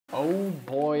oh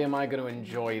boy, am I going to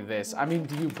enjoy this. I mean,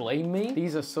 do you blame me?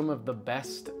 These are some of the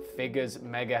best figures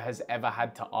Mega has ever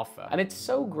had to offer. And it's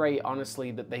so great, honestly,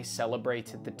 that they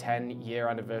celebrated the 10-year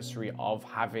anniversary of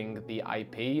having the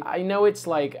IP. I know it's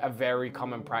like a very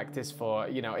common practice for,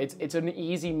 you know, it's an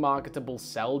easy marketable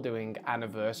sell doing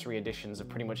anniversary editions of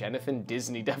pretty much anything.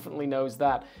 Disney definitely knows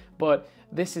that. But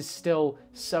this is still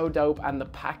so dope, and the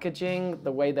packaging,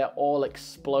 the way they're all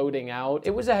exploding out.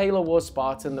 It was a Halo Wars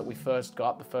Spartan that we first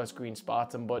got, the first green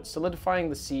Spartan, but solidifying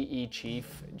the CE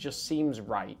Chief just seems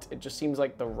right. It just seems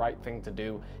like the right thing to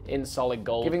do in solid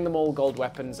gold, giving them all gold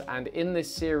weapons, and in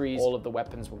this series, all of the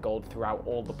weapons were gold throughout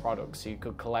all the products, so you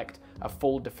could collect a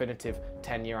full definitive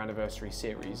 10-year anniversary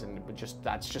series, and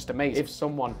that's just amazing. If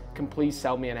someone can please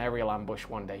sell me an aerial ambush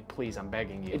one day, please, I'm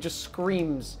begging you. It just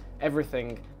screams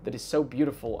everything that is so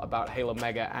beautiful about Halo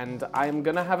Mega, and I'm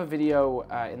gonna have a video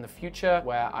in the future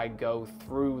where I go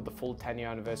through the full 10-year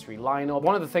anniversary lineup.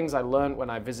 One of the things I learned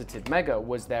when I visited Mega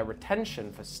was their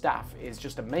retention for staff is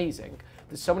just amazing.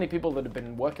 There's so many people that have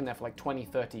been working there for like 20,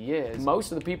 30 years.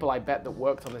 Most of the people I bet that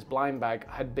worked on this blind bag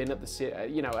had been at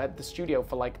the, at the studio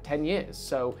for like 10 years.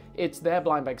 So it's their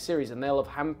blind bag series, and they'll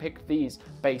have handpicked these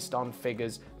based on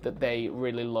figures that they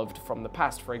really loved from the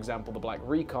past. For example, the Black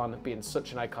Recon being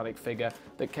such an iconic figure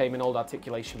that came in old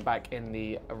articulation back in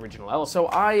the original element. So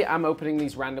I am opening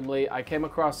these randomly. I came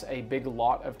across a big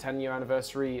lot of 10-year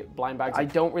anniversary blind bags. I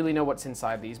don't really know what's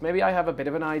inside these. Maybe I have a bit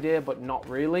of an idea, but not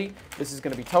really. This is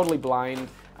going to be totally blind,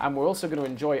 and we're also going to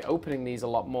enjoy opening these a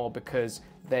lot more because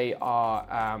they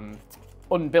are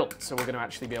unbuilt, so we're going to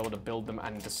actually be able to build them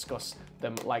and discuss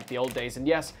them like the old days. And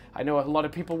yes, I know a lot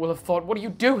of people will have thought, what are you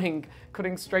doing?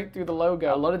 Cutting straight through the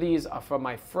logo. A lot of these are from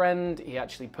my friend. He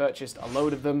actually purchased a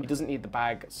load of them. He doesn't need the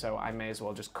bag, so I may as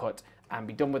well just cut and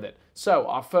be done with it. So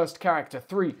our first character,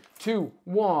 3, 2,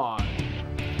 1.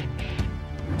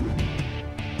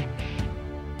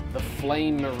 The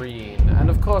Flame Marine. And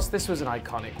of course, this was an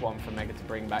iconic one for Mega to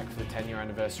bring back for the 10-year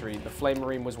anniversary. The Flame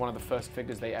Marine was one of the first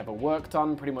figures they ever worked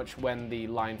on. Pretty much when the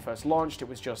line first launched, it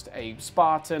was just a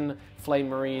Spartan, Flame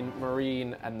Marine,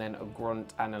 Marine, and then a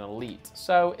Grunt and an Elite.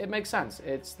 So it makes sense.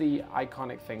 It's the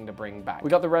iconic thing to bring back. We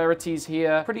got the rarities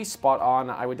here, pretty spot on.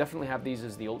 I would definitely have these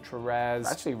as the ultra rares.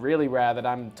 Actually really rare that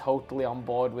I'm totally on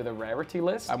board with a rarity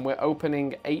list. And we're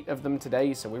opening 8 of them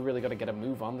today, so we really got to get a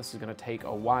move on. This is going to take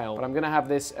a while, but I'm going to have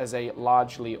this as a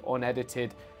largely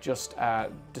unedited just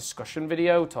discussion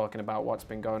video talking about what's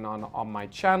been going on my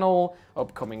channel,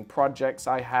 upcoming projects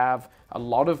I have, a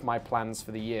lot of my plans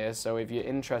for the year. So if you're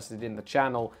interested in the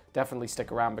channel, definitely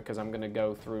stick around because I'm going to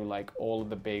go through like all of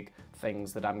the big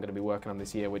things that I'm going to be working on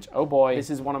this year, which, oh boy, this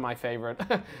is one of my favorite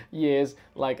years.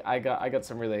 Like I got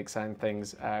some really exciting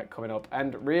things coming up,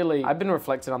 and really I've been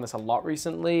reflecting on this a lot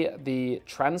recently. The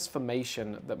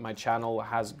transformation that my channel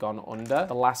has gone under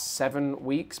the last 7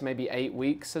 weeks, maybe 8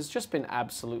 weeks, has just been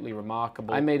absolutely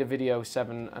remarkable. I made a video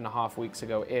 7.5 weeks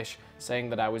ago-ish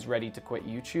saying that I was ready to quit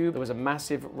YouTube. There was a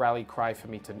massive rally cry for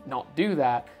me to not do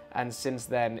that, and since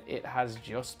then it has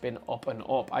just been up and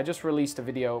up. I just released a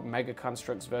video, Mega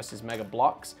Construx versus Mega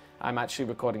Bloks. I'm actually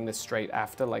recording this straight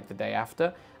after, like the day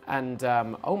after, and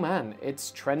oh man,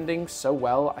 it's trending so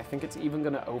well. I think it's even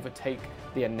going to overtake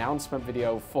the announcement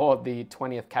video for the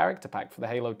 20th character pack, for the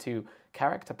Halo 2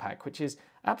 character pack, which is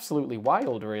absolutely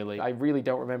wild, really. I really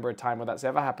don't remember a time where that's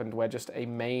ever happened, where just a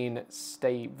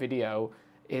mainstay video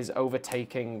is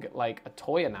overtaking like a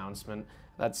toy announcement.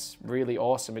 That's really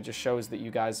awesome. It just shows that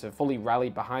you guys have fully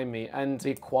rallied behind me, and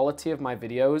the quality of my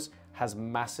videos has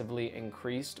massively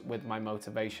increased with my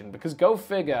motivation, because go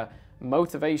figure,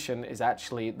 motivation is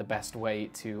actually the best way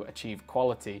to achieve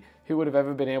quality. Who would have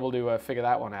ever been able to figure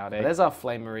that one out, eh? There's our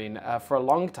Flame Marine. For a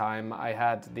long time, I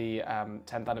had the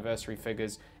 10th anniversary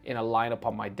figures in a lineup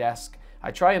on my desk. I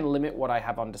try and limit what I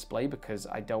have on display because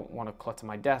I don't want to clutter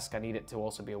my desk. I need it to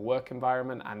also be a work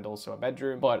environment and also a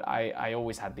bedroom. But I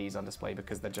always had these on display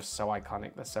because they're just so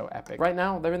iconic. They're so epic. Right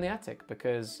now, they're in the attic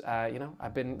because, you know,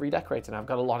 I've been redecorating. I've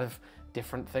got a lot of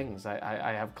different things.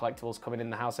 I have collectibles coming in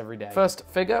the house every day. First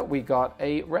figure, we got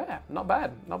a rare. Not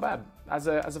bad, not bad. As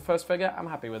a first figure, I'm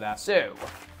happy with that. So,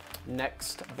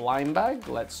 next blind bag.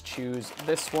 Let's choose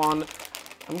this one.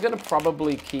 I'm gonna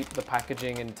probably keep the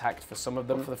packaging intact for some of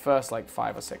them. For the first like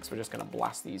 5 or 6, we're just gonna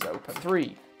blast these open.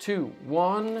 3, 2,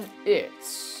 1,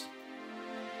 it's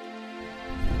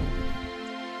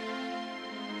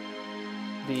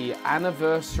the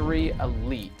Anniversary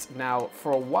Elite. Now,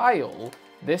 for a while,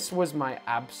 this was my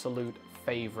absolute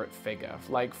favorite figure.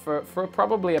 Like for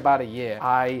probably about a year.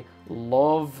 I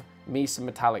love me some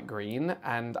metallic green,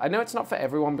 and I know it's not for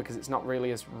everyone because it's not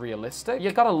really as realistic.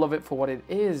 You gotta love it for what it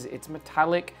is. It's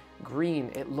metallic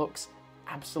green. It looks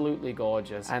absolutely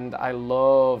gorgeous. And I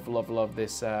love, love, love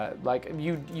this. Like,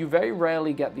 you very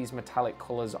rarely get these metallic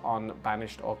colors on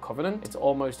Banished or Covenant. It's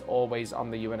almost always on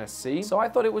the UNSC. So I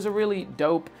thought it was a really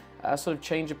dope sort of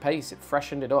change of pace. It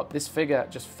freshened it up. This figure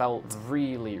just felt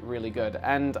really, really good.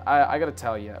 And I gotta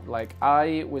tell you, like,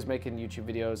 I was making YouTube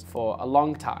videos for a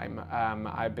long time.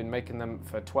 I've been making them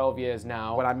for 12 years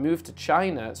now. When I moved to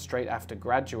China straight after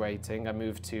graduating, I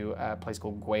moved to a place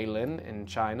called Guilin in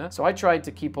China. So I tried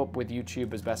to keep up with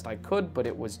YouTube as best I could, but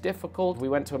it was difficult. We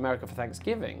went to America for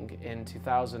Thanksgiving in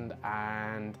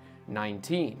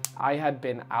 2019. I had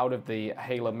been out of the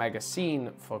Halo Mega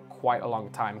scene for quite a long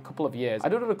time, a couple of years. I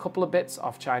did a couple of bits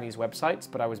off Chinese websites,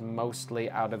 but I was mostly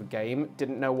out of the game,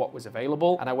 didn't know what was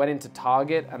available, and I went into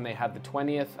Target and they had the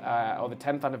 20th or the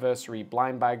 10th anniversary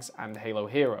blind bags and Halo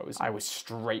Heroes. I was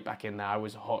straight back in there, I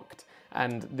was hooked.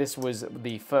 And this was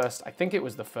the first, I think it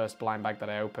was the first blind bag that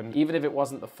I opened. Even if it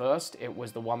wasn't the first, it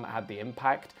was the one that had the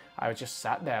impact. I was just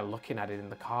sat there looking at it in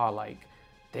the car like,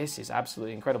 this is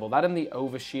absolutely incredible. That and the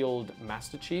Overshield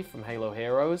Master Chief from Halo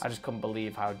Heroes, I just couldn't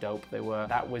believe how dope they were.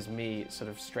 That was me sort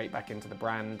of straight back into the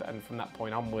brand, and from that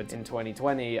point onwards, in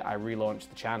 2020, I relaunched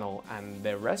the channel, and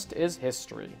the rest is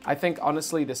history. I think,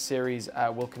 honestly, this series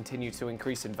will continue to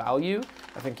increase in value.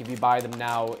 I think if you buy them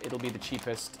now, it'll be the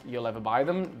cheapest you'll ever buy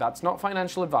them. That's not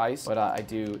financial advice, but I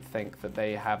do think that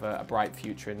they have a bright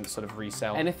future in sort of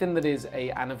resale. Anything that is a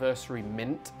anniversary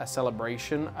mint, a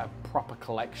celebration, a proper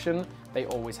collection, they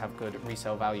always have good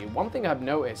resale value. One thing I've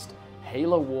noticed,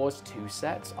 Halo Wars 2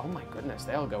 sets, oh my goodness,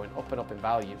 they are going up and up in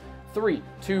value. 3,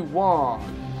 2, 1.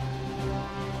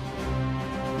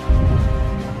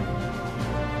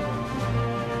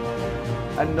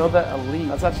 Another elite.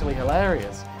 That's actually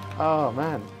hilarious. Oh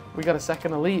man. We got a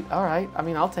second elite. All right. I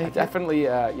mean, I'll take it. Definitely,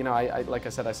 you know, like I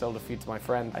said, I sold a few to my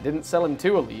friend. I didn't sell him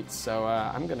 2 elites, so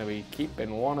I'm going to be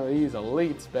keeping one of these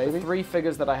elites, baby. The 3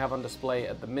 figures that I have on display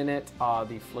at the minute are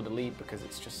the Flood Elite because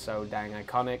it's just so dang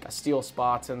iconic. A Steel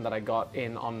Spartan that I got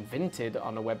in on Vinted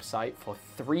on a website for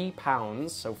 £3,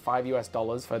 so $5 US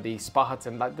for the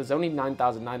Spartan. There's only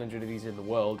 9,900 of these in the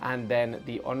world. And then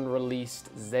the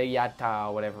unreleased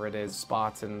Zayata, whatever it is,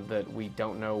 Spartan that we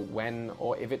don't know when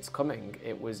or if it's coming.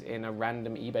 It was in a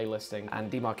random eBay listing, and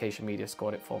Demarcation Media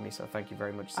scored it for me, so thank you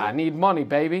very much. I need money,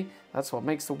 baby. That's what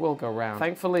makes the world go round.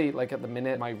 Thankfully, like at the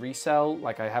minute, my resell,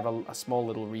 like I have a small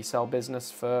little resale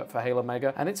business for Halo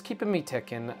Mega, and it's keeping me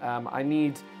ticking. I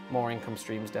need more income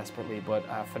streams desperately, but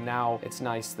for now, it's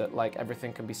nice that like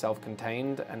everything can be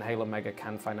self-contained and Halo Mega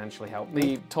can financially help.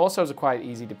 The torsos are quite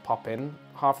easy to pop in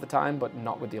half the time, but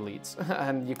not with the elites,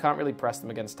 and you can't really press them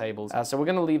against tables. So we're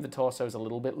gonna leave the torsos a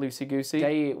little bit loosey-goosey.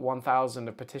 Day 1000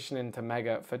 of petitioning to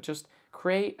Mega for just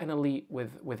create an elite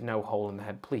with no hole in the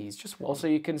head, please. Just also,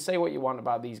 you can say what you want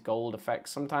about these gold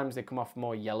effects. Sometimes they come off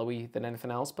more yellowy than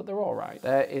anything else, but they're all right.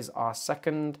 There is our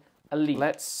second elite.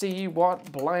 Let's see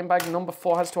what blind bag number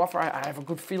 4 has to offer. I have a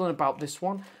good feeling about this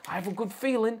one. I have a good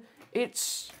feeling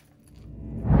it's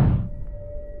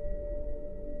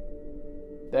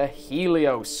the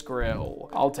Helio Skrill.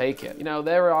 I'll take it. You know,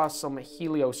 there are some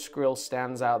Helio Skrill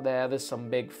stands out there. There's some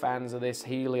big fans of this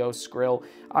Helio Skrill.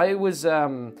 I was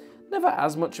never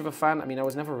as much of a fan. I mean, I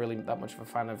was never really that much of a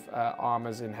fan of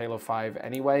armors in Halo 5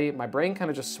 anyway. My brain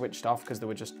kind of just switched off because there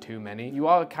were just too many. You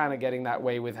are kind of getting that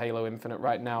way with Halo Infinite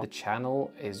right now. The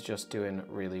channel is just doing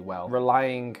really well.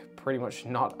 Relying pretty much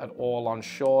not at all on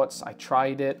shorts. I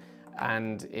tried it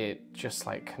and it just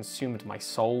like consumed my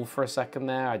soul for a second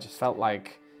there. I just felt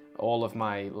like all of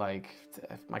my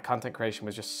my content creation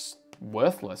was just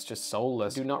worthless, just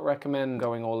soulless. Do not recommend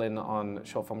going all in on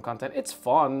short form content. It's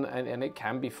fun and it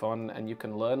can be fun and you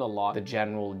can learn a lot, the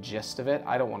general gist of it.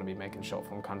 I don't want to be making short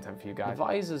form content for you guys. The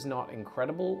visor's not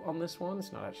incredible on this one.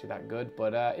 It's not actually that good,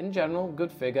 but in general,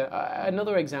 good figure.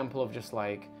 Another example of just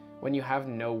like, when you have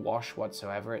no wash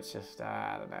whatsoever, it's just,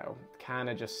 I don't know,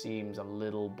 kind of just seems a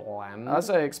little bland.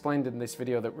 As I explained in this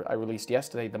video that I released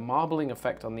yesterday, the marbling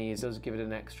effect on these does give it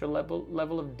an extra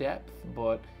level of depth,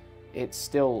 but it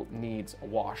still needs a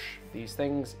wash. These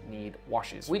things need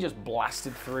washes. We just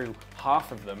blasted through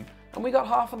half of them and we got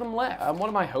half of them left. What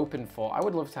am I hoping for? I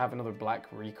would love to have another black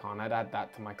Recon. I'd add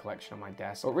that to my collection on my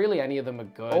desk. But really, any of them are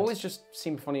good. Always just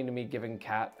seemed funny to me giving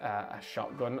Kat a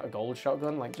shotgun, a gold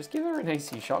shotgun. Like, just give her an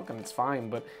AC shotgun, it's fine.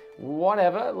 But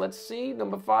whatever, let's see.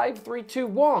 Number 5, 3, 2,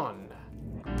 1.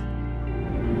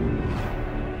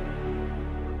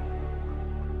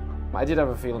 I did have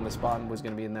a feeling the Spartan was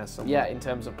going to be in there somewhere. Yeah, in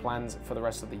terms of plans for the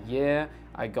rest of the year,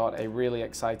 I got a really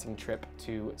exciting trip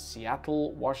to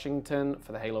Seattle, Washington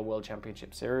for the Halo World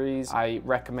Championship Series. I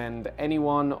recommend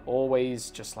anyone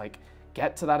always just like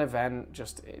get to that event,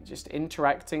 just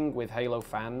interacting with Halo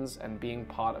fans and being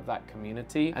part of that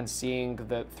community and seeing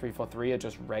that 343 are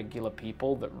just regular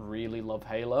people that really love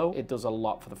Halo, it does a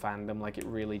lot for the fandom. Like, it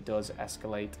really does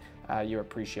escalate your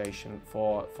appreciation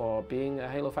for being a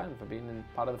Halo fan, for being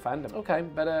part of the fandom. Okay,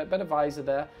 better visor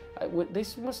there.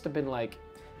 This must have been like,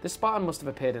 this Spartan must have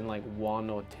appeared in like 1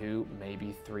 or 2,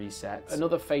 maybe 3 sets.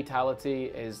 Another fatality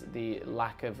is the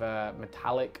lack of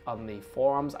metallic on the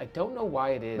forearms. I don't know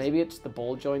why it is. Maybe it's the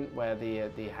ball joint where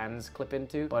the hands clip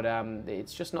into, but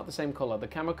it's just not the same color. The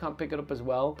camera can't pick it up as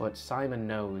well, but Simon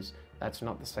knows that's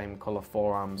not the same color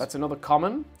forearms. That's another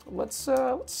common. Let's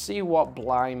see what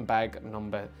blind bag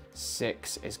number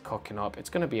 6 is cooking up. It's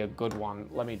gonna be a good one,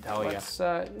 let me tell you.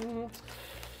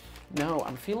 No,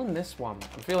 I'm feeling this one.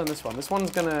 I'm feeling this one. This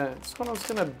one's gonna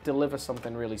deliver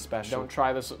something really special. Don't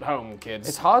try this at home, kids.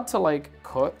 It's hard to like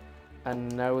cut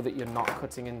and know that you're not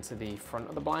cutting into the front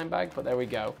of the blind bag, but there we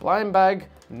go. Blind bag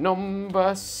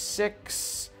number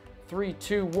 6, 3,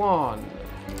 2, 1.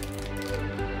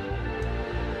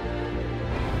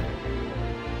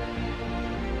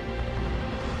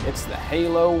 It's the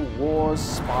Halo Wars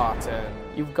Spartan.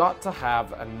 You've got to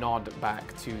have a nod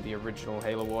back to the original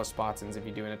Halo Wars Spartans if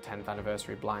you're doing a 10th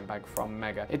anniversary blind bag from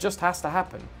Mega. It just has to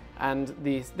happen. And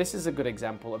this is a good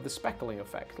example of the speckling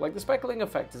effect. Like, the speckling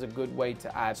effect is a good way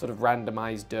to add sort of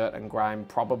randomized dirt and grime,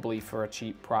 probably for a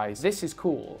cheap price. This is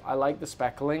cool. I like the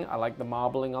speckling, I like the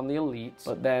marbling on the elites,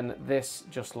 but then this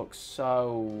just looks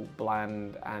so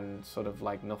bland and sort of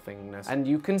like nothingness. And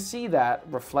you can see that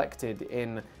reflected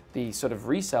in the sort of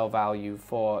resale value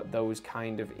for those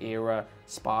kind of era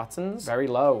Spartans. Very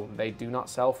low. They do not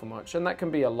sell for much, and that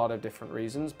can be a lot of different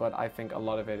reasons, but I think a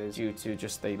lot of it is due to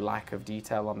just the lack of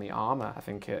detail on the armor. I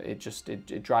think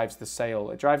it drives the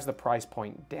sale, it drives the price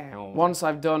point down. Once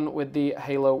I've done with the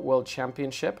Halo World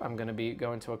Championship, I'm going to be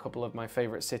going to a couple of my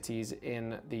favorite cities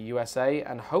in the USA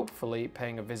and hopefully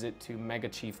paying a visit to Mega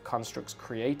Chief Construx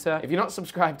creator. If you're not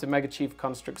subscribed to Mega Chief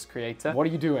Construx creator, what are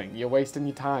you doing? You're wasting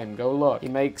your time. Go look. He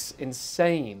makes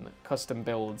insane custom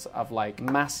builds of like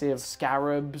massive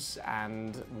scarabs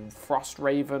and frost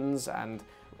ravens and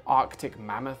Arctic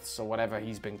mammoths or whatever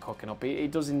he's been cooking up. He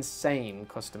does insane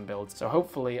custom builds. So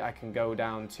hopefully I can go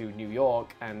down to New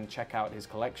York and check out his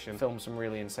collection, film some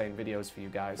really insane videos for you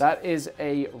guys. That is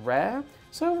a rare.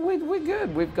 So we're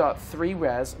good. We've got 3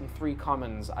 rares and 3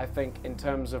 commons. I think in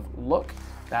terms of look,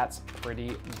 that's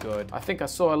pretty good. I think I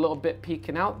saw a little bit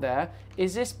peeking out there.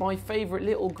 Is this my favorite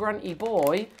little grunty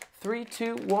boy? 3,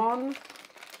 2, 1.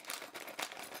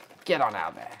 Get on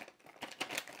out there.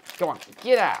 Go on,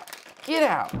 get out. Get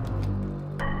out!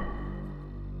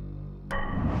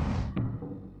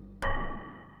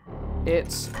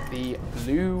 It's the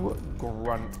blue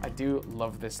grunt. I do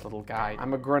love this little guy.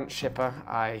 I'm a grunt shipper.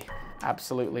 I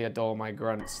absolutely adore my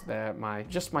grunts. They're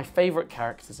just my favorite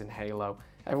characters in Halo.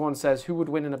 Everyone says, who would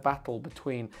win in a battle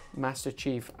between Master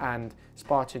Chief and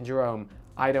Spartan Jerome?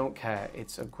 I don't care.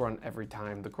 It's a grunt every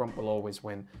time. The grunt will always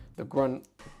win. The grunt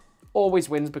always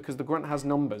wins because the grunt has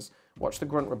numbers. Watch the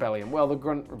Grunt Rebellion. Well, the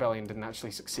Grunt Rebellion didn't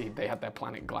actually succeed. They had their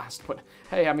planet glassed, but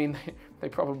hey, I mean, they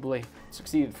probably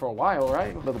succeeded for a while,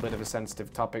 right? A little bit of a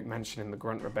sensitive topic mentioning the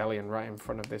Grunt Rebellion right in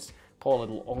front of this poor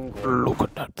little ungle. Look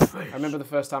at that face. I remember the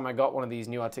first time I got one of these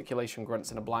new articulation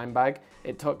grunts in a blind bag.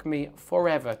 It took me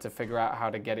forever to figure out how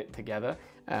to get it together.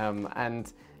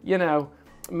 And, you know,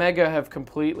 Mega have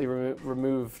completely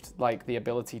removed like the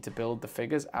ability to build the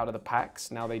figures out of the packs.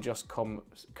 Now they just come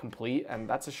complete, and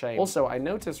that's a shame. Also, I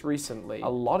noticed recently a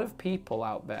lot of people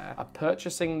out there are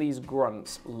purchasing these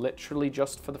grunts literally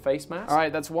just for the face mask. All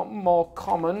right, that's one more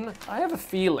common. I have a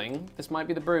feeling this might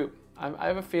be the Brute. I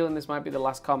have a feeling this might be the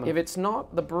last common. If it's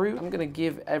not the Brute, I'm gonna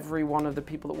give every one of the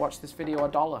people that watch this video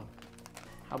 $1.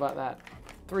 How about that?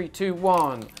 3, 2,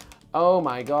 1. Oh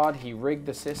my God, he rigged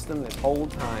the system this whole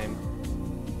time.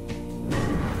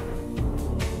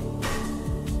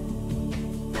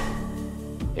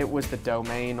 It was the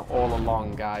domain all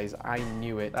along, guys. I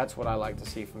knew it. That's what I like to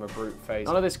see from a Brute face.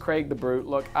 None of this Craig the Brute.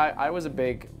 Look, I was a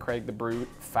big Craig the Brute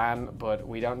fan, but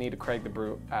we don't need a Craig the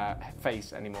Brute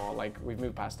face anymore. Like, we've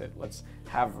moved past it. Let's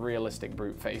have realistic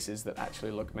Brute faces that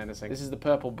actually look menacing. This is the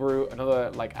purple Brute,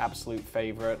 another like absolute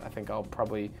favorite. I think I'll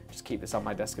probably just keep this on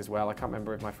my desk as well. I can't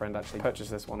remember if my friend actually purchased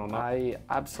this one or not. I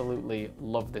absolutely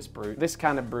love this Brute. This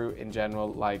kind of Brute in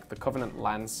general, like the Covenant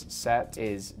Lance set,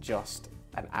 is just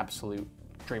an absolute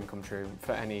dream come true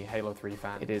for any Halo 3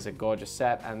 fan. It is a gorgeous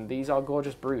set, and these are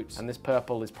gorgeous Brutes. And this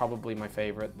purple is probably my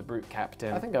favorite, the Brute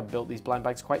Captain. I think I've built these blind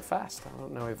bags quite fast. I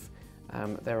don't know if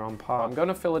they're on par. I'm going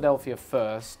to Philadelphia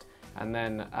first, and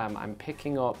then I'm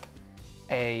picking up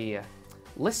a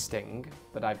listing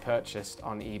that I purchased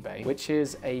on eBay, which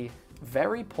is a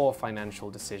very poor financial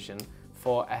decision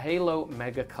for a Halo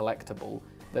Mega collectible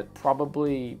that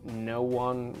probably no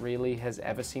one really has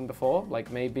ever seen before.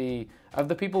 Like maybe, of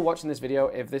the people watching this video,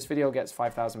 if this video gets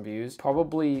 5,000 views,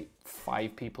 probably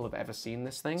 5 people have ever seen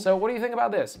this thing. So what do you think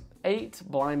about this? 8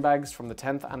 blind bags from the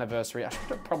 10th anniversary. I should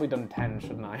have probably done 10,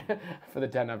 shouldn't I? For the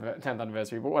 10th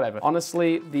anniversary, but whatever.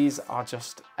 Honestly, these are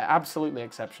just absolutely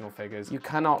exceptional figures. You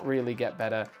cannot really get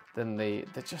better than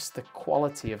just the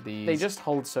quality of these. They just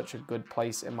hold such a good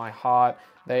place in my heart.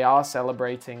 They are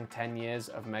celebrating 10 years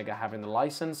of Mega having the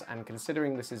license, and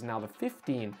considering this is now the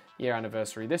 15-year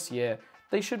anniversary this year,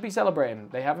 they should be celebrating.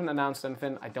 They haven't announced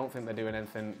anything. I don't think they're doing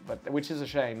anything, which is a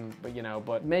shame, but you know,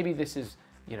 but maybe this is,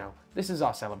 you know, this is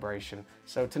our celebration.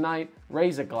 So tonight,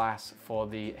 raise a glass for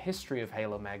the history of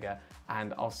Halo Mega,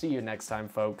 and I'll see you next time,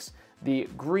 folks. The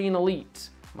Green Elite,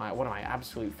 one of my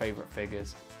absolute favorite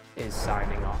figures, is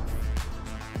signing off.